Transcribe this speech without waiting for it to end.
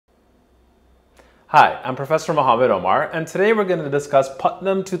Hi, I'm Professor Mohammed Omar, and today we're going to discuss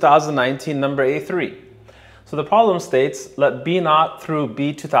Putnam 2019 number A3. So the problem states, let B0 through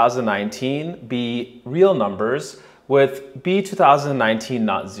B 2019 be real numbers with B 2019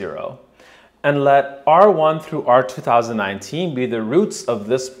 not 0. And let R1 through R 2019 be the roots of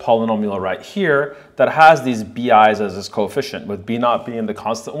this polynomial right here that has these BI's as its coefficient, with B0 being the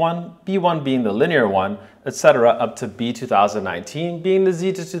constant one, B1 being the linear one, etc. up to B 2019 being the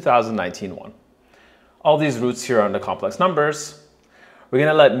Z to 2019 one. All these roots here are under complex numbers. We're going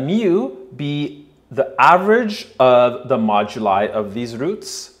to let mu be the average of the moduli of these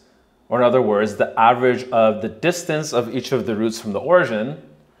roots, or in other words, the average of the distance of each of the roots from the origin.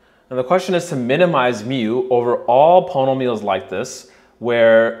 And the question is to minimize mu over all polynomials like this,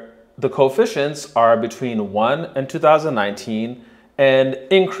 where the coefficients are between 1 and 2019 and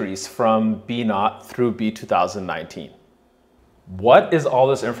increase from B0 through B 2019. What is all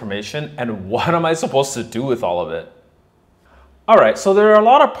this information and what am I supposed to do with all of it? All right, so there are a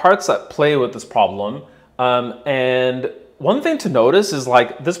lot of parts at play with this problem. And one thing to notice is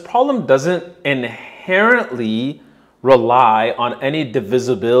this problem doesn't inherently rely on any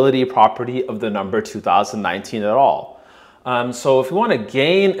divisibility property of the number 2019 at all. So if we want to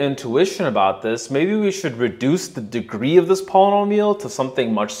gain intuition about this, maybe we should reduce the degree of this polynomial to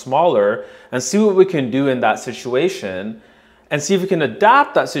something much smaller and see what we can do in that situation, and see if we can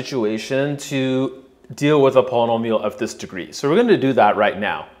adapt that situation to deal with a polynomial of this degree. So we're going to do that right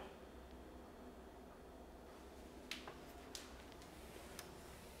now.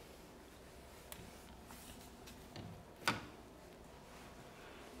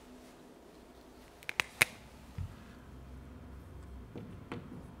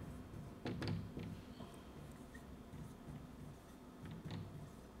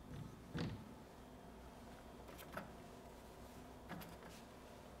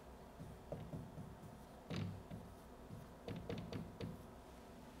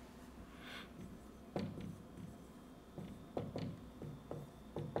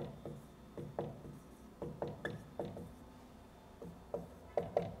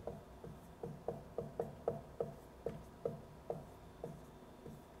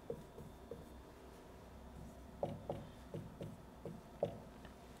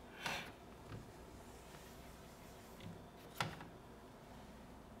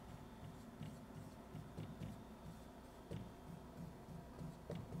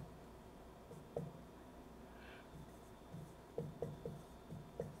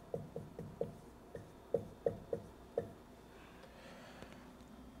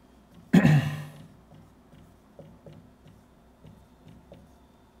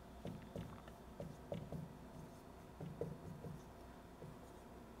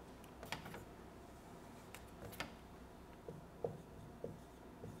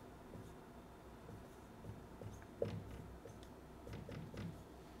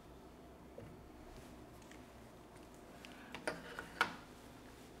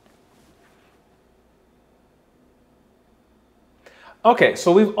 Okay,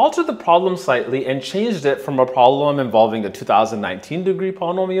 so we've altered the problem slightly and changed it from a problem involving a 2019 degree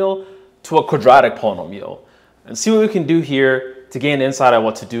polynomial to a quadratic polynomial. And see what we can do here to gain insight on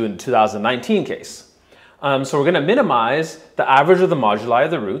what to do in the 2019 case. So we're going to minimize the average of the moduli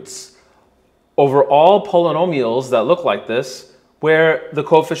of the roots over all polynomials that look like this, where the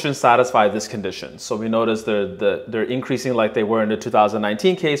coefficients satisfy this condition. So we notice they're increasing like they were in the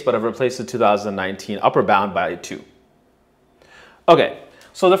 2019 case, but I've replaced the 2019 upper bound by 2. Okay,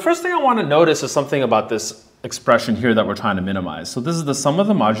 so the first thing I want to notice is something about this expression here that we're trying to minimize. So this is the sum of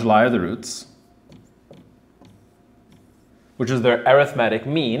the moduli of the roots, which is their arithmetic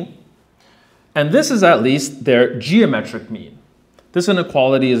mean. And this is at least their geometric mean. This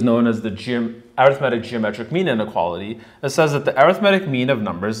inequality is known as the arithmetic geometric mean inequality. It says that the arithmetic mean of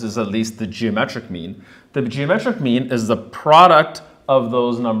numbers is at least the geometric mean. The geometric mean is the product of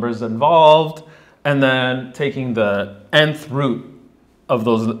those numbers involved and then taking the nth root of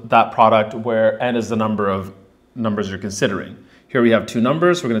that product, where n is the number of numbers you're considering. Here we have two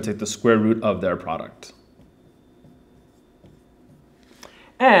numbers. We're going to take the square root of their product.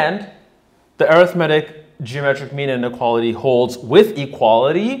 And the arithmetic geometric mean inequality holds with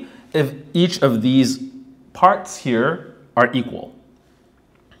equality if each of these parts here are equal.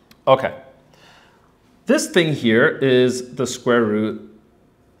 Okay. This thing here is the square root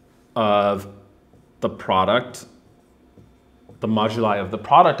of the product, the moduli of the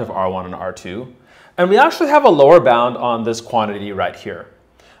product of R1 and R2. And we actually have a lower bound on this quantity right here.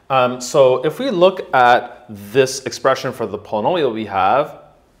 So if we look at this expression for the polynomial we have,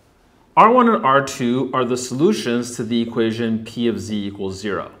 R1 and R2 are the solutions to the equation P of z equals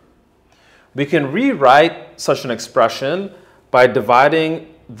 0. we can rewrite such an expression by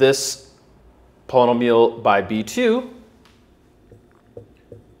dividing this polynomial by b2.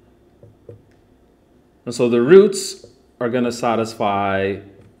 And so the roots are going to satisfy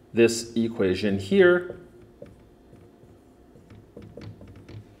this equation here.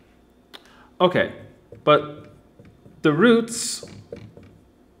 Okay, but the roots,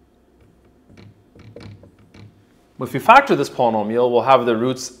 if we factor this polynomial, we'll have the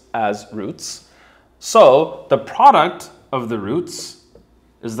roots as roots. So the product of the roots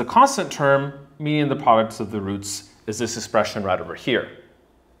is the constant term, meaning the product of the roots is this expression right over here.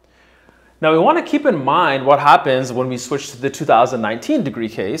 Now we want to keep in mind what happens when we switch to the 2019 degree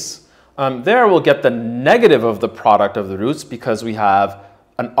case. There we'll get the negative of the product of the roots because we have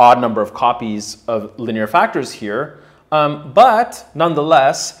an odd number of copies of linear factors here. But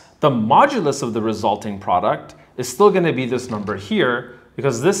nonetheless, the modulus of the resulting product is still going to be this number here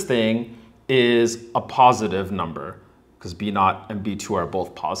because this thing is a positive number because b0 and b2 are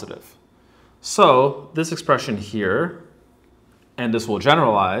both positive. So this expression here, and this will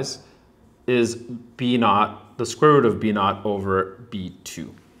generalize, is b0, the square root of b0 over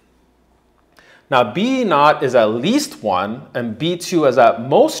b2. Now b0 is at least 1 and b2 is at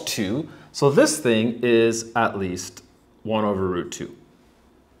most 2, so this thing is at least 1 over root 2.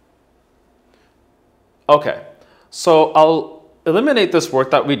 Okay, so I'll eliminate this work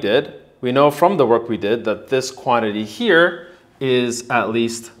that we did. We know from the work we did that this quantity here is at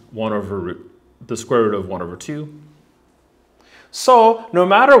least 1 over the square root of 1 over 2. So no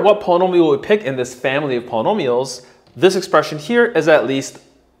matter what polynomial we pick in this family of polynomials, this expression here is at least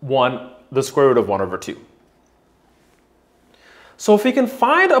the square root of 1 over 2. So if we can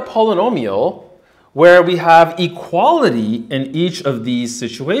find a polynomial where we have equality in each of these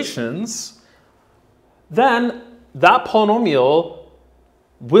situations, then that polynomial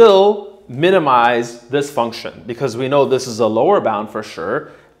will minimize this function because we know this is a lower bound for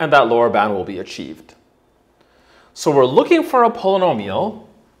sure, and that lower bound will be achieved. So we're looking for a polynomial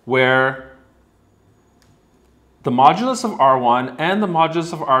where the modulus of R1 and the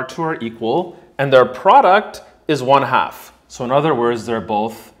modulus of R2 are equal, and their product is 1/2. So in other words, they're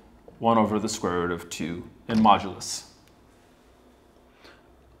both 1 over the square root of 2 in modulus.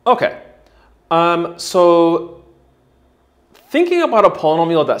 Okay, so thinking about a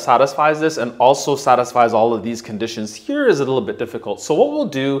polynomial that satisfies this and also satisfies all of these conditions here is a little bit difficult. So what we'll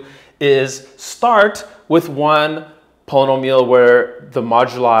do is start with one polynomial where the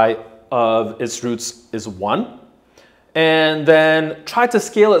moduli of its roots is 1, and then try to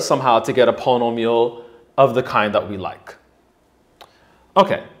scale it somehow to get a polynomial of the kind that we like.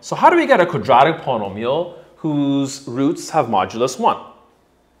 Okay, so how do we get a quadratic polynomial whose roots have modulus 1?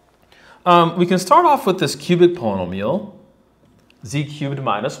 We can start off with this cubic polynomial, z cubed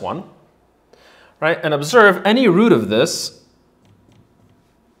minus 1, right? And observe any root of this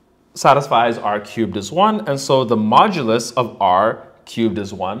satisfies r cubed is 1, and so the modulus of r cubed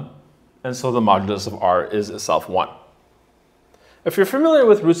is 1, and so the modulus of r is itself 1. If you're familiar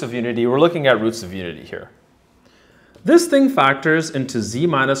with roots of unity, we're looking at roots of unity here. This thing factors into z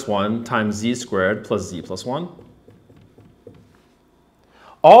minus 1 times z squared plus z plus 1.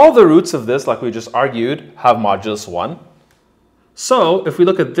 All the roots of this, like we just argued, have modulus 1. So if we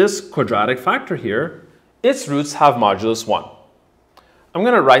look at this quadratic factor here, its roots have modulus 1. I'm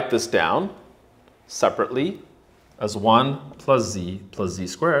going to write this down separately as 1 plus z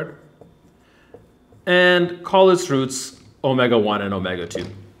squared and call its roots omega 1 and omega 2.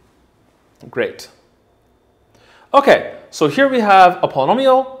 Great. Okay, so here we have a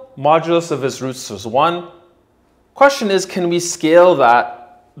polynomial, modulus of its roots is 1. Question is, can we scale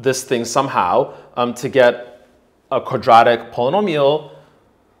this thing somehow to get a quadratic polynomial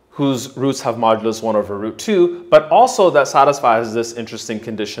whose roots have modulus 1 over root 2, but also that satisfies this interesting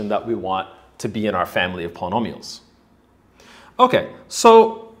condition that we want to be in our family of polynomials? Okay,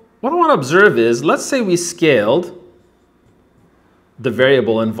 so what I want to observe is, let's say we scaled the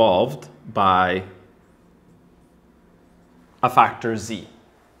variable involved by a factor z.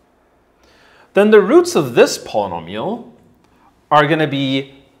 Then the roots of this polynomial are going to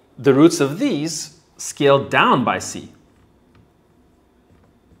be the roots of these scaled down by c.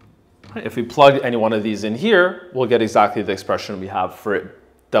 If we plug any one of these in here, we'll get exactly the expression we have for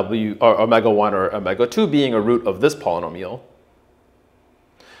w or omega 1 or omega 2 being a root of this polynomial.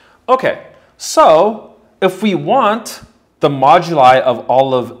 Okay, so if we want the moduli of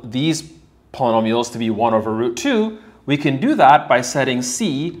all of these polynomials to be 1 over root 2, we can do that by setting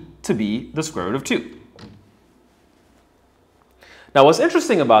c to be the square root of 2. Now what's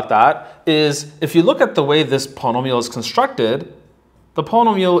interesting about that is if you look at the way this polynomial is constructed, the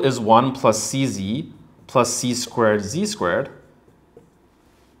polynomial is 1 plus cz plus c squared z squared,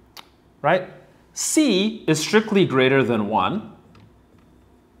 right? C is strictly greater than 1.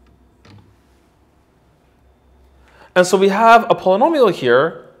 And so we have a polynomial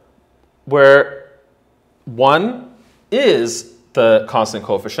here where 1 is the constant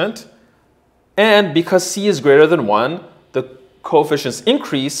coefficient. And because c is greater than 1, the coefficients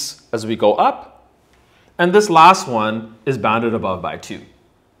increase as we go up. And this last one is bounded above by 2.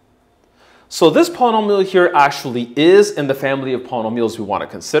 So this polynomial here actually is in the family of polynomials we want to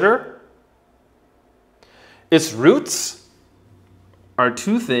consider. Its roots are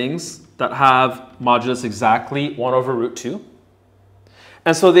two things that have modulus exactly 1 over root 2.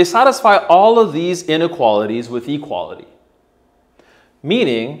 And so they satisfy all of these inequalities with equality,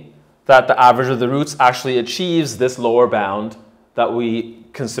 meaning that the average of the roots actually achieves this lower bound that we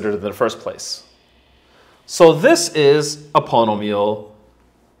considered in the first place. So this is a polynomial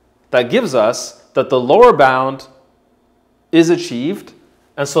that gives us that the lower bound is achieved,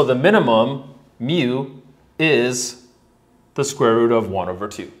 and so the minimum, mu, is the square root of 1 over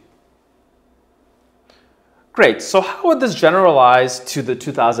 2. Great, so how would this generalize to the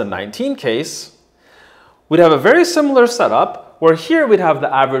 2019 case? We'd have a very similar setup where here we'd have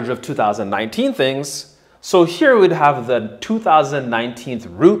the average of 2019 things. So here we'd have the 2019th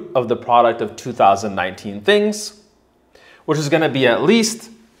root of the product of 2019 things, which is going to be at least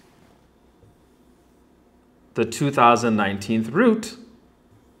the 2019th root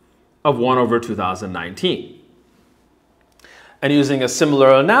of 1 over 2019. And using a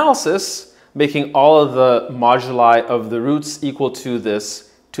similar analysis, making all of the moduli of the roots equal to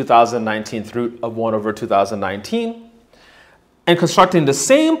this 2019th root of 1 over 2019, and constructing the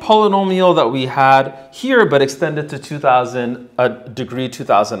same polynomial that we had here but extended to a degree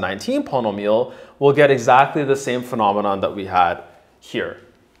 2019 polynomial, we'll get exactly the same phenomenon that we had here.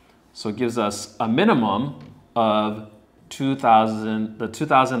 So it gives us a minimum of the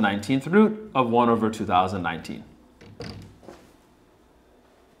 2019th root of 1 over 2019.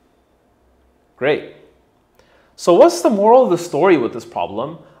 Great. So what's the moral of the story with this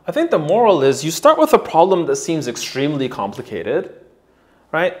problem? I think the moral is you start with a problem that seems extremely complicated,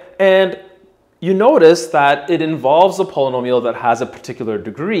 right? And you notice that it involves a polynomial that has a particular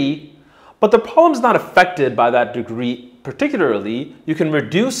degree, but the problem's not affected by that degree particularly. You can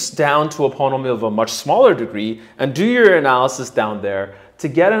reduce down to a polynomial of a much smaller degree and do your analysis down there to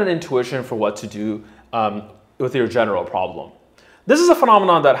get an intuition for what to do with your general problem. This is a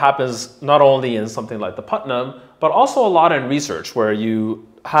phenomenon that happens not only in something like the Putnam, but also a lot in research where you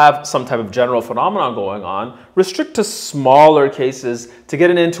have some type of general phenomenon going on, restrict to smaller cases to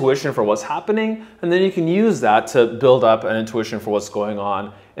get an intuition for what's happening, and then you can use that to build up an intuition for what's going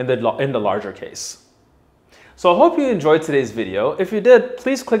on in the larger case. So I hope you enjoyed today's video. If you did,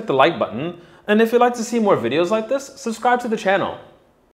 please click the like button, and if you'd like to see more videos like this, subscribe to the channel.